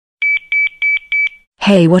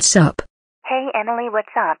Hey, what's up? Hey Emily,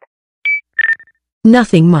 what's up?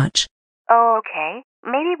 Nothing much. Oh, okay.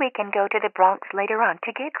 Maybe we can go to the Bronx later on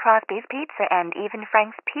to get Crosby's Pizza and even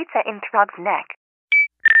Frank's Pizza in Throg's Neck.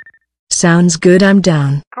 Sounds good, I'm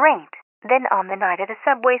down. Great. Then on the night of the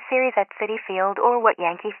Subway Series at Citi Field, or what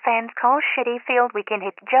Yankee fans call Shitty Field, we can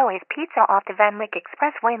hit Joey's Pizza off the Van Wyck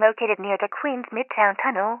Expressway located near the Queens Midtown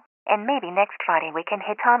Tunnel. And maybe next Friday we can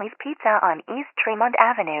hit Tommy's Pizza on East Tremont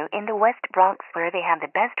Avenue in the West Bronx, where they have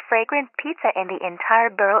the best fragrant pizza in the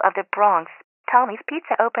entire borough of the Bronx. Tommy's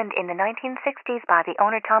Pizza opened in the 1960s by the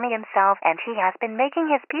owner Tommy himself, and he has been making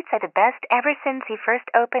his pizza the best ever since he first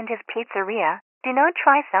opened his pizzeria. Do not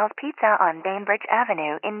try Sal's Pizza on Bainbridge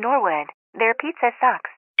Avenue in Norwood. Their pizza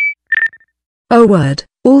sucks. Oh word.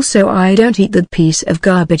 Also, I don't eat that piece of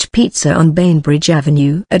garbage pizza on Bainbridge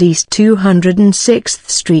Avenue at East 206th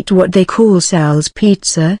Street, what they call Sal's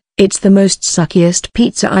Pizza. It's the most suckiest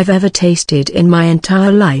pizza I've ever tasted in my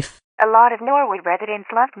entire life. A lot of Norwood residents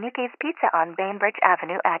loved Nikki's Pizza on Bainbridge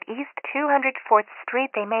Avenue at East 204th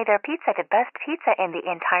Street. They made their pizza the best pizza in the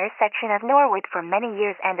entire section of Norwood for many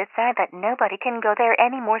years, and it's sad that nobody can go there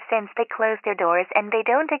anymore since they closed their doors and they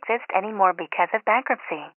don't exist anymore because of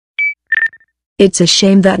bankruptcy. It's a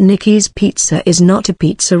shame that Nikki's Pizza is not a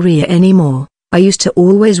pizzeria anymore. I used to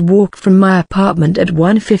always walk from my apartment at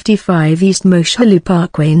 155 East Mosholu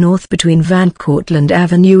Parkway North between Van Cortlandt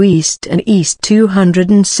Avenue East and East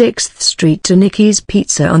 206th Street to Nikki's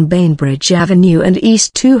Pizza on Bainbridge Avenue and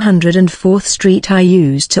East 204th Street. I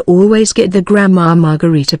used to always get the Grandma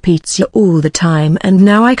Margarita pizza all the time, and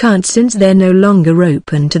now I can't since they're no longer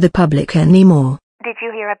open to the public anymore. Did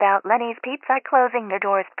you hear about Lenny's Pizza closing their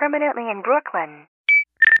doors permanently in Brooklyn?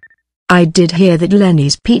 I did hear that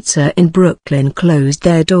Lenny's Pizza in Brooklyn closed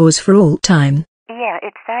their doors for all time. Yeah,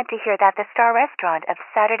 it's sad to hear that the star restaurant of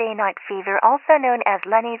Saturday Night Fever, also known as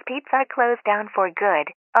Lenny's Pizza, closed down for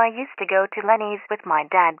good. I used to go to Lenny's with my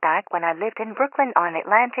dad back when I lived in Brooklyn on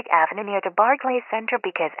Atlantic Avenue near the Barclays Center,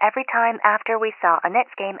 because every time after we saw a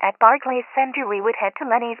Nets game at Barclays Center we would head to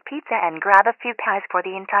Lenny's Pizza and grab a few pies for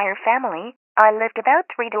the entire family. I lived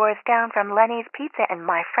about 3 doors down from Lenny's Pizza, and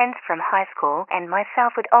my friends from high school and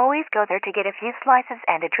myself would always go there to get a few slices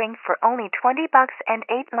and a drink for only $20 and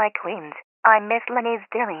ate like queens. I miss Lenny's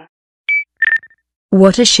dearly.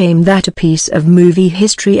 What a shame that a piece of movie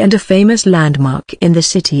history and a famous landmark in the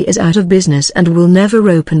city is out of business and will never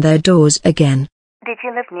open their doors again. Did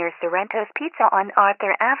you live near Sorrento's Pizza on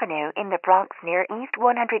Arthur Avenue in the Bronx near East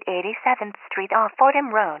 187th Street off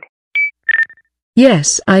Fordham Road?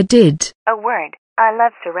 Yes, I did. A word. I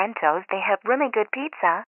love Sorrento's. They have really good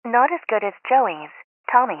pizza. Not as good as Joey's,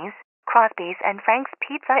 Tommy's, Crosby's, and Frank's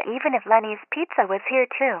Pizza, even if Lenny's Pizza was here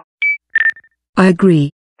too. I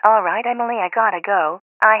agree. Alright Emily, I gotta go.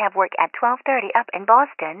 I have work at 12:30 up in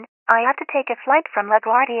Boston. I have to take a flight from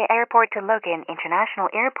LaGuardia Airport to Logan International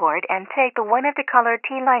Airport and take the one of the colored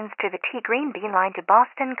T lines to the T green B line to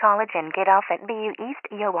Boston College and get off at BU East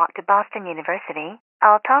Iowa to Boston University.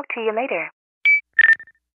 I'll talk to you later.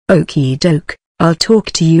 Okie doke, I'll talk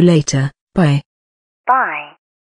to you later, bye. Bye.